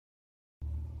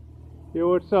Yo,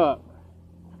 what's up?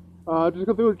 Just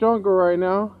go through the jungle right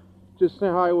now. Just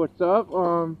saying hi, what's up?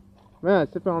 Man,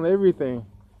 sipping on everything.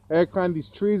 I gotta climb these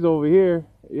trees over here.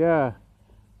 Yeah.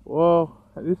 Well,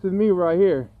 this is me right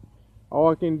here. I'm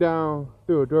walking down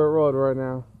through a dirt road right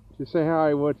now. Just saying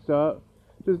hi, what's up?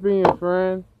 Just being a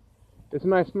friend. It's a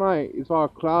nice night. It's all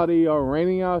cloudy or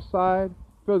raining outside.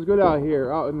 Feels good out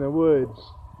here, out in the woods.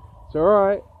 It's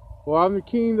alright. Well, I'm the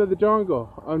king of the jungle.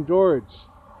 I'm George.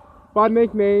 My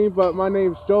nickname, but my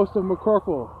name's Joseph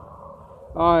McCorkle.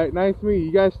 Alright, nice meeting you.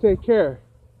 You guys take care.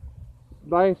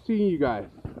 Nice seeing you guys.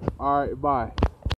 Alright, bye.